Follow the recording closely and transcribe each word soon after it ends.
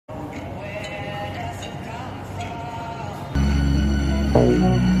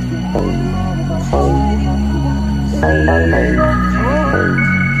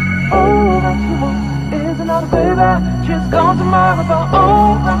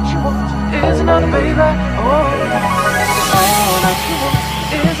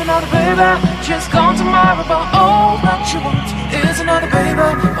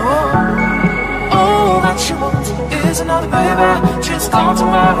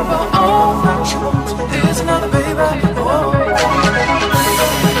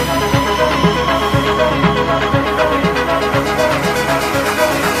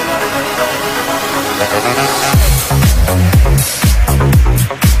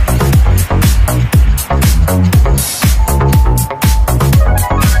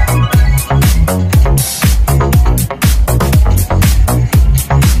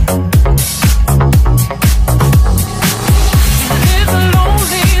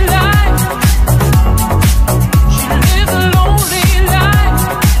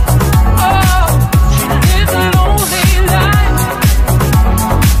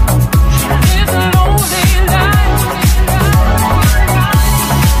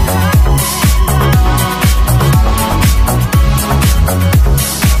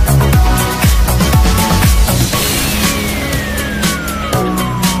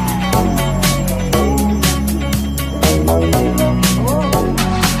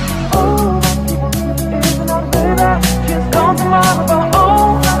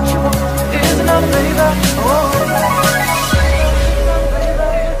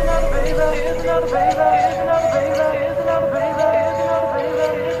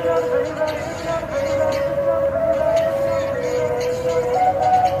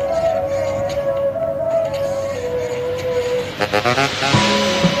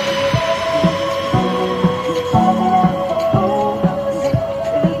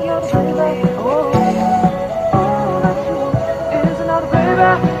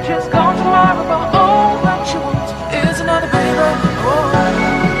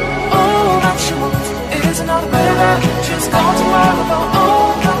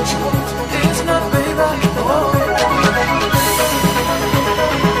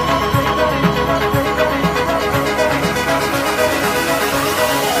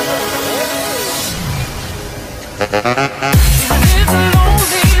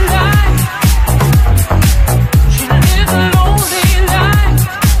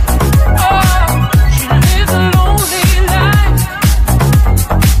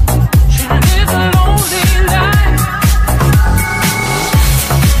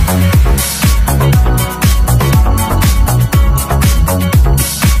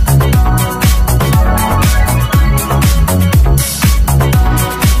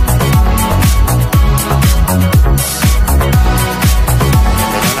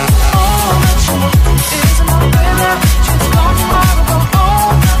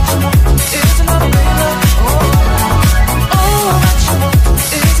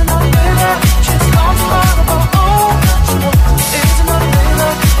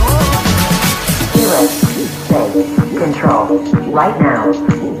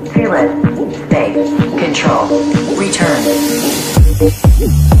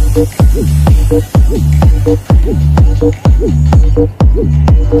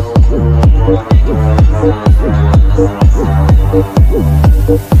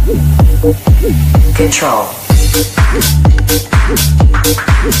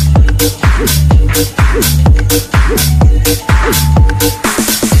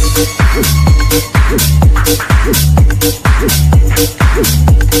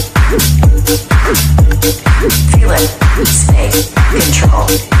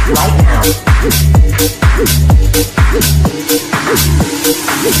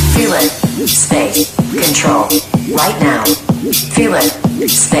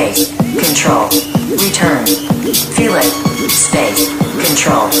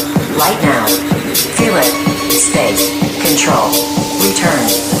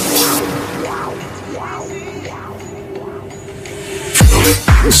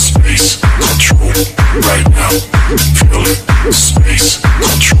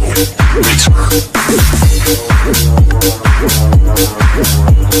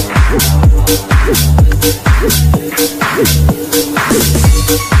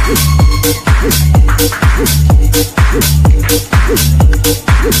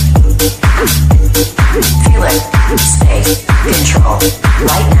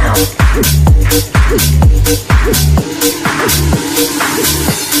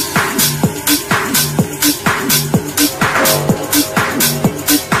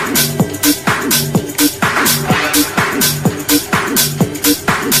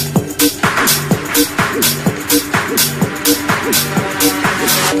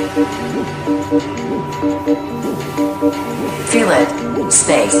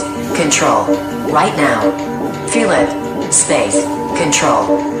right now. Feel it, space,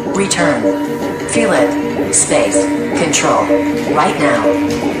 control, return. Feel it, space, control, right now.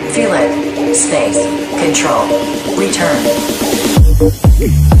 Feel it, space, control, return.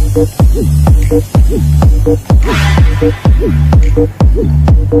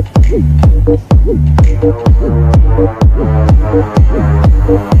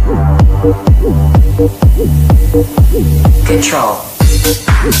 Control.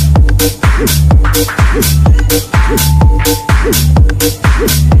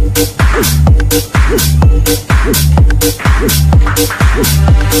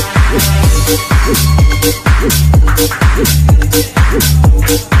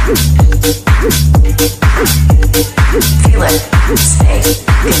 Feel it, space,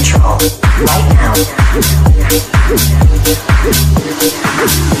 control, right now.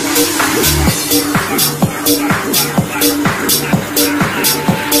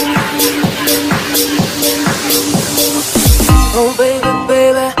 Oh baby,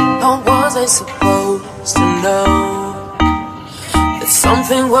 baby, how was I supposed to know that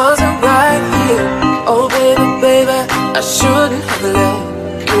something wasn't right here? Oh baby, baby, I shouldn't have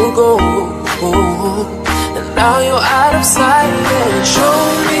let you go. And now you're out of sight and show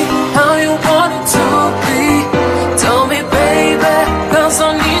me how you want it to be. Tell me baby, 'cause I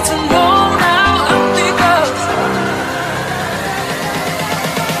need to know now.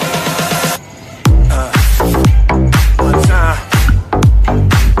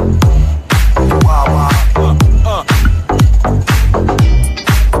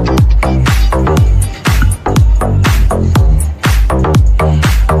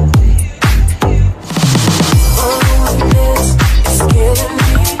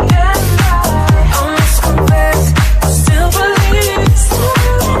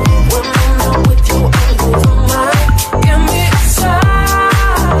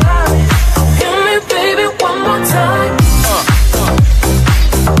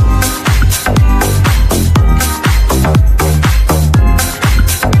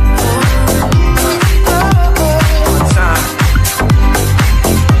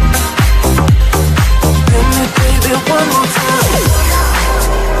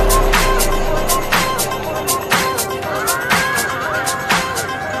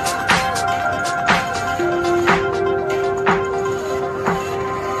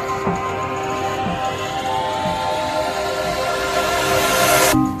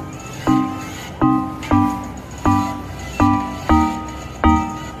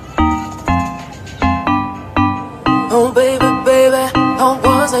 Oh baby, baby, how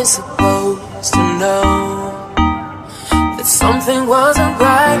was I supposed to know that something wasn't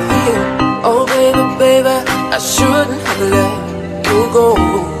right here? Oh baby, baby, I shouldn't have let you go.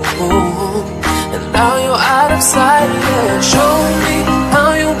 And now you're out of sight, yeah. Show me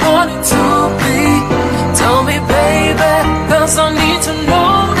how you want it to be. Tell me baby, 'cause I need to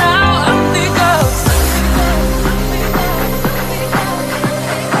know now.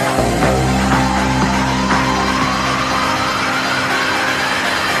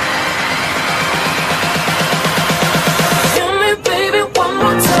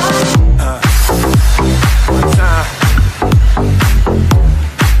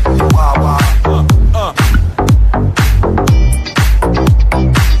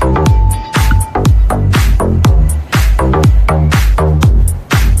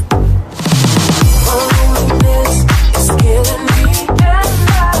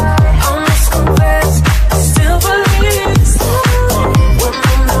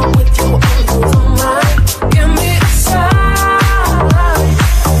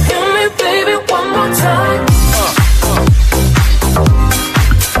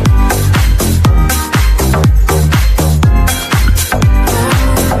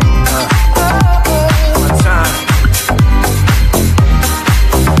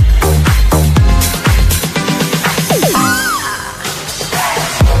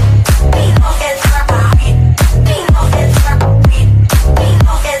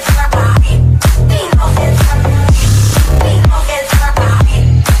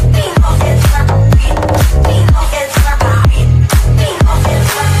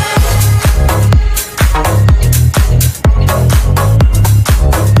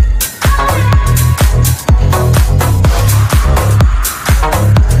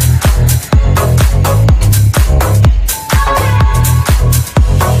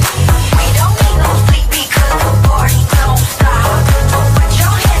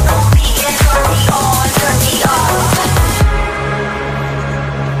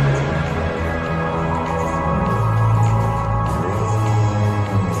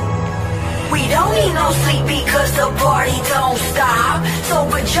 We don't need no sleep because the party don't stop. So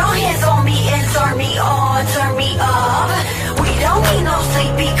put your hands on me and